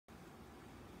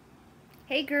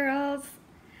Hey girls!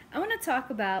 I want to talk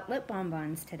about lip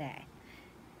bonbons today.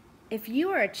 If you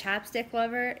are a chapstick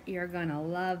lover, you're gonna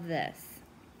love this.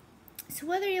 So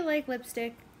whether you like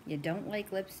lipstick, you don't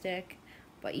like lipstick,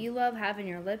 but you love having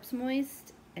your lips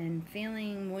moist and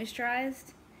feeling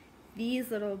moisturized, these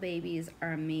little babies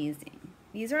are amazing.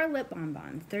 These are lip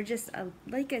bonbons. They're just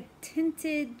like a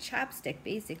tinted chapstick,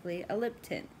 basically, a lip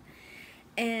tint.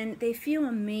 And they feel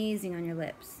amazing on your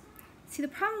lips. See, the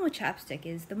problem with chapstick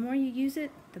is the more you use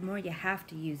it, the more you have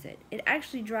to use it. It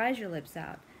actually dries your lips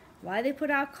out. Why they put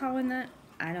alcohol in that,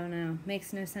 I don't know.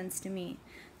 Makes no sense to me.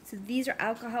 So these are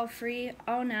alcohol free,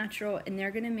 all natural, and they're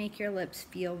gonna make your lips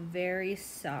feel very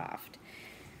soft.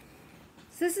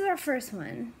 So this is our first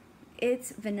one.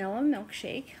 It's vanilla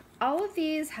milkshake. All of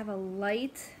these have a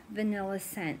light vanilla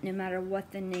scent no matter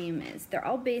what the name is. They're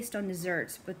all based on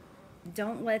desserts, but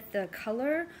don't let the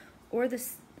color or the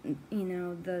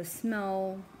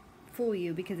smell fool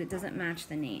you because it doesn't match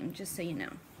the name, just so you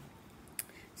know.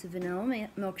 So vanilla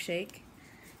milkshake.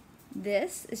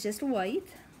 This is just white.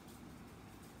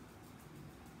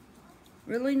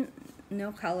 Really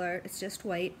no color, it's just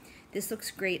white. This looks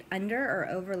great under or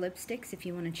over lipsticks if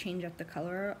you want to change up the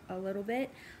color a little bit.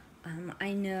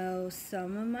 I know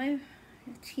some of my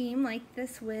team like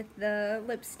this with the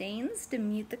lip stains to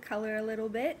mute the color a little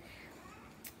bit.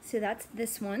 So that's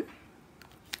this one.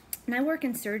 And I work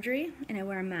in surgery and I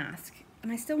wear a mask.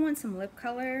 And I still want some lip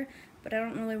color, but I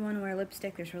don't really want to wear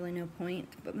lipstick. There's really no point.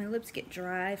 But my lips get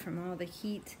dry from all the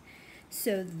heat.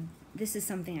 So this is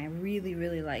something I really,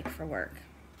 really like for work.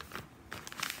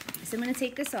 So I'm going to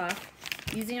take this off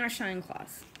using our shine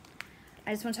cloths.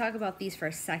 I just want to talk about these for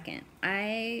a second.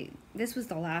 This was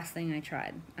the last thing I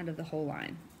tried out of the whole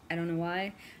line. I don't know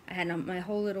why. I had my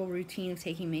whole little routine of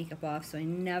taking makeup off, so I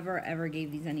never ever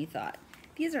gave these any thought.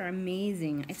 These are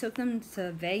amazing. I took them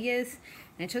to Vegas,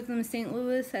 and I took them to St.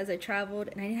 Louis as I traveled,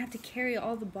 and I didn't have to carry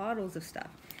all the bottles of stuff.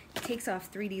 It takes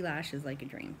off 3D lashes like a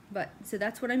dream. So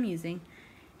that's what I'm using.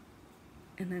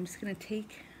 And I'm just gonna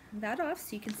take that off so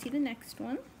you can see the next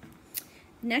one.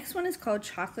 Next one is called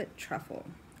Chocolate Truffle.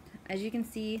 As you can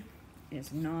see, it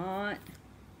is not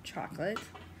chocolate.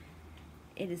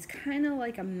 It is kind of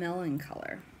like a melon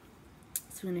color.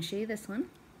 So I'm going to show you this one.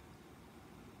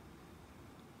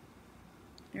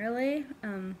 Really,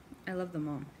 I love them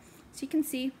all. So you can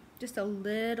see just a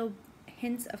little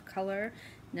hints of color,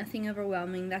 nothing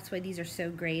overwhelming. That's why these are so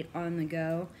great on the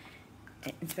go,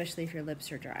 especially if your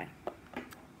lips are dry. So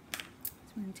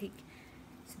I'm going to take,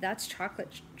 so that's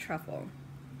Chocolate Truffle.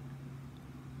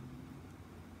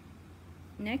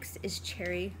 Next is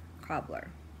Cherry Cobbler.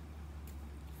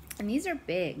 And these are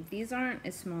big. These aren't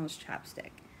as small as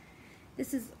chapstick.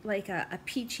 This is like a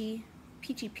peachy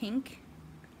pink.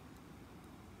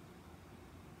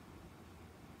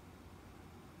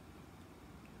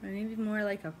 Or maybe more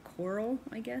like a coral,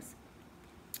 I guess.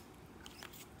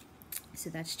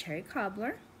 So that's Cherry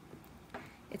Cobbler.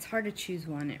 It's hard to choose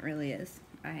one, it really is.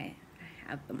 I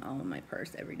have them all in my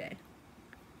purse every day.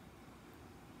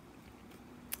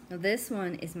 Now this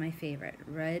one is my favorite,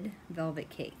 Red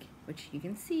Velvet Cake, which you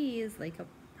can see is like a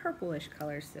purplish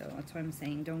color, so that's why I'm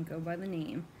saying don't go by the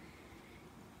name.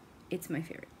 It's my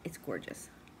favorite. It's gorgeous.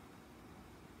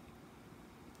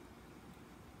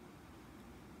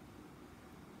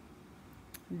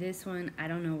 This one, I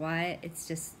don't know why, it's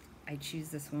just, I choose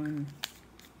this one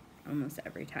almost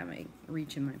every time I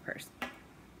reach in my purse.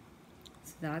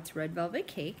 So that's Red Velvet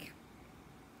Cake.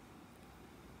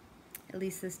 At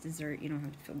least this dessert you don't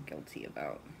have to feel guilty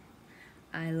about.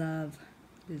 I love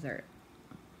dessert.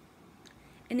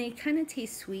 And it kind of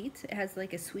tastes sweet. It has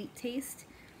like a sweet taste.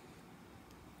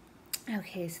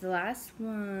 Okay, so the last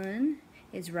one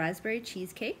is Raspberry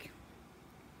Cheesecake.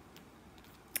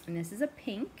 And this is a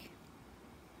pink.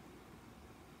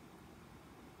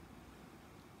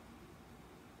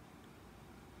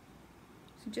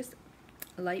 So just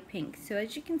a light pink. So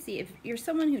as you can see, if you're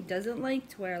someone who doesn't like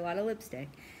to wear a lot of lipstick,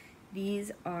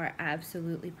 these are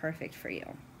absolutely perfect for you.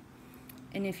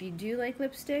 And if you do like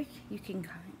lipstick, you can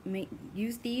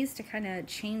use these to kind of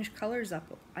change colors up.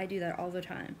 I do that all the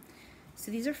time.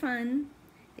 So these are fun,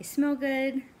 they smell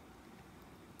good,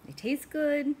 they taste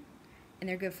good, and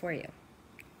they're good for you.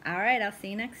 All right, I'll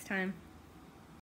see you next time.